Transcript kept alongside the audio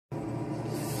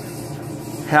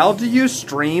How do you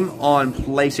stream on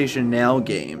PlayStation Now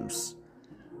games?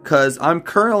 Because I'm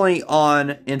currently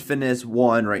on Infamous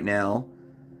 1 right now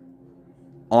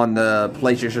on the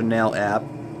PlayStation Now app.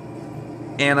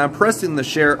 And I'm pressing the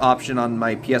share option on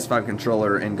my PS5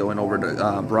 controller and going over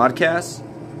to broadcast.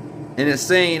 And it's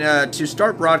saying to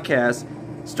start broadcast,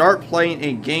 start playing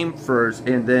a game first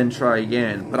and then try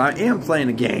again. But I am playing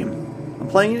a game. I'm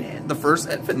playing the first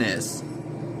Infamous.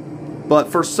 But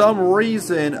for some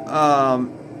reason,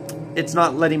 it's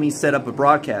not letting me set up a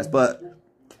broadcast. But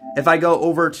if I go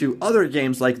over to other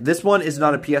games, like this one is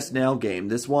not a PS Now game.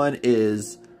 This one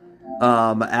is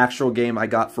an actual game I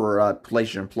got for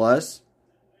PlayStation Plus.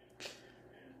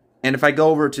 And if I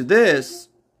go over to this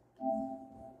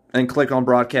and click on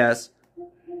broadcast,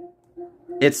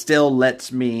 it still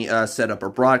lets me set up a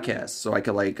broadcast. So I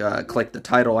could like click the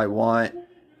title I want,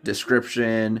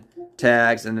 description,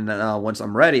 tags, and then once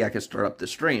I'm ready, I can start up the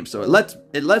stream. So it lets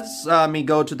me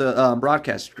go to the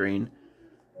broadcast screen.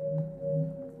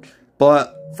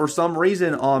 But for some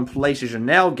reason on PlayStation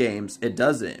Now games, it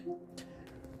doesn't.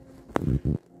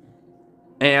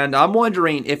 And I'm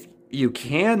wondering if you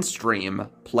can stream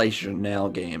PlayStation Now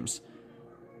games.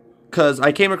 Because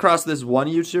I came across this one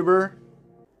YouTuber.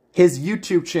 His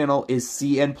YouTube channel is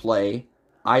CN Play.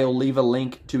 I'll leave a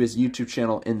link to his YouTube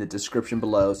channel in the description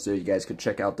below so you guys could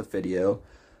check out the video.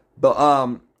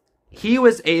 But he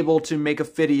was able to make a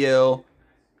video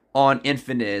on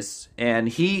Infamous, and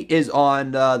he is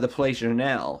on the PlayStation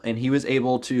Now, and he was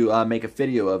able to make a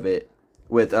video of it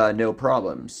with no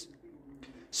problems.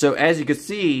 So as you can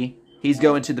see, he's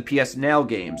going to the PS Now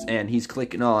games, and he's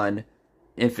clicking on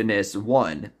Infamous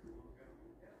 1.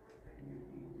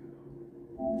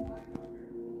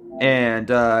 And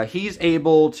he's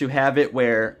able to have it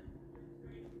where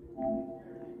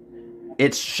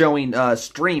it's showing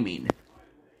streaming.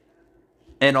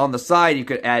 And on the side, you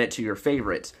could add it to your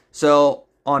favorites. So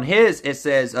on his, it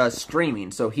says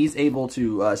streaming. So he's able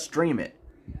to stream it.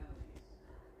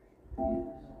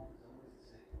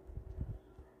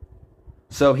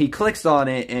 So he clicks on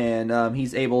it, and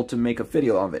he's able to make a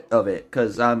video of it.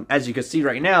 Because as you can see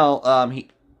right now,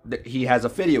 he has a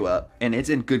video up, and it's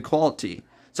in good quality.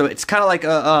 So it's kind of like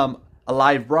a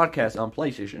live broadcast on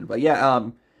PlayStation. But yeah,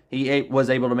 he was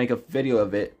able to make a video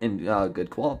of it in good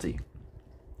quality.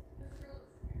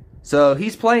 So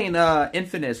he's playing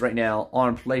Infamous right now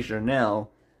on PlayStation Now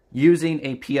using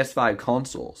a PS5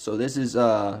 console. So this is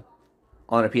on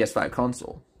a PS5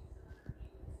 console.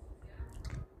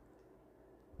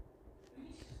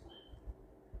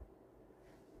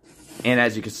 And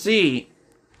as you can see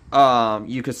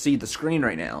the screen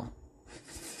right now.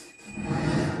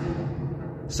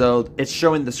 So it's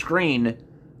showing the screen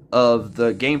of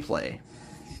the gameplay.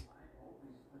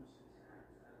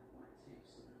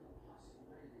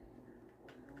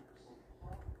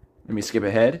 Let me skip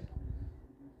ahead.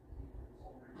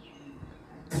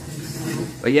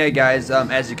 But yeah, guys,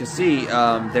 as you can see,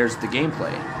 there's the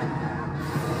gameplay.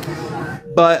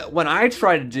 But when I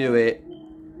try to do it,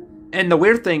 and the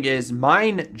weird thing is,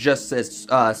 mine just says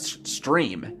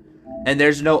stream, and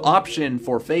there's no option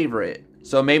for favorite.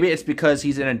 So maybe it's because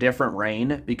he's in a different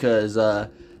reign, because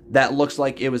that looks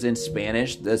like it was in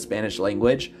Spanish, the Spanish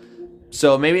language.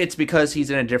 So maybe it's because he's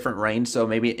in a different reign, so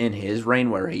maybe in his reign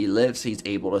where he lives, he's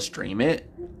able to stream it.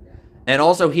 And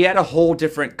also, he had a whole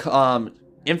different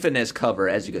Infamous cover,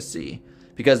 as you can see,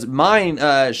 because mine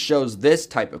shows this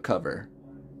type of cover.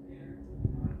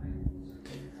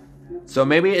 So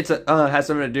maybe it's has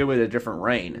something to do with a different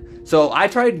reign. So I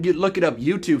tried looking up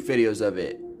YouTube videos of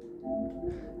it.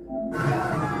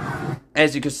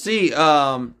 As you can see, hold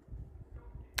on,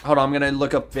 I'm going to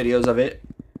look up videos of it.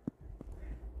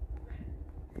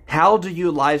 How do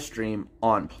you live stream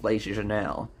on PlayStation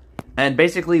Now? And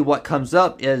basically what comes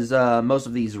up is most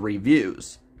of these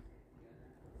reviews.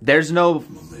 There's no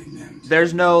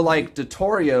like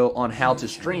tutorial on how to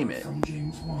stream it.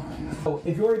 So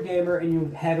if you're a gamer and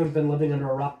you haven't been living under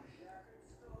a rock,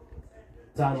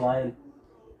 it's online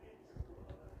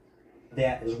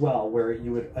that as well, where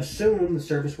you would assume the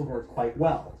service would work quite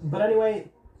well. But anyway,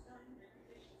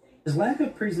 there's lack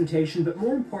of presentation, but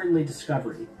more importantly,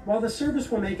 discovery. While the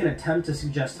service will make an attempt to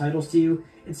suggest titles to you,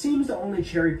 it seems to only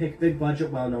cherry-pick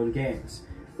big-budget, well-known games.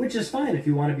 Which is fine if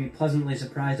you want to be pleasantly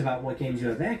surprised about what games you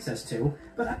have access to,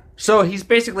 but... So he's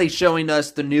basically showing us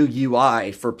the new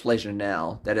UI for PlayStation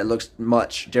Now, that it looks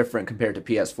much different compared to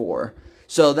PS4.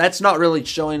 So that's not really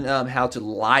showing how to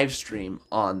live stream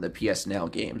on the PS Now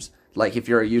games. Like if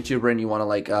you're a YouTuber and you want to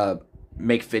like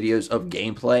make videos of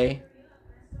gameplay,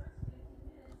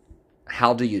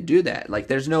 how do you do that? Like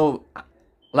there's no...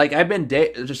 Like I've been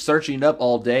just searching up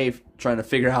all day trying to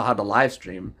figure out how to live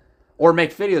stream. or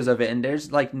make videos of it, and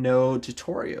there's like no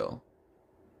tutorial.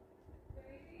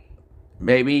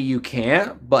 Maybe you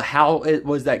can't, but how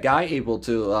was that guy able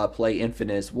to play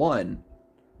Infamous 1?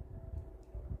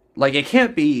 Like, it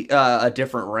can't be a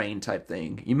different rain type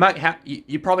thing. You might have,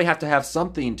 you probably have to have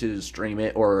something to stream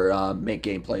it or make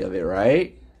gameplay of it,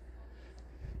 right?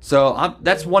 So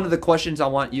that's one of the questions I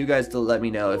want you guys to let me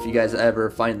know. If you guys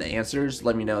ever find the answers,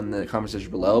 let me know in the comment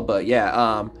section below. But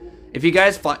yeah, if you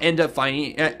guys end up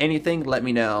finding anything, let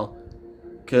me know.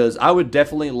 Because I would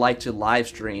definitely like to live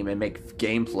stream and make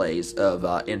gameplays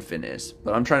of Infamous.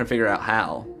 But I'm trying to figure out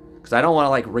how. Because I don't want to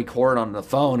like record on the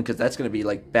phone, because that's going to be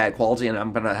like bad quality, and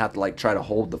I'm going to have to like try to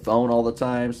hold the phone all the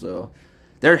time. So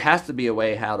there has to be a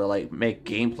way how to like make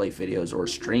gameplay videos or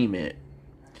stream it.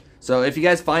 So if you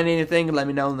guys find anything, let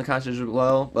me know in the comments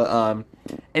below. But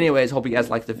anyways, hope you guys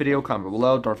liked the video. Comment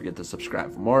below. Don't forget to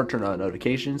subscribe for more. Turn on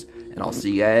notifications. And I'll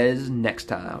see you guys next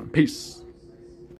time. Peace.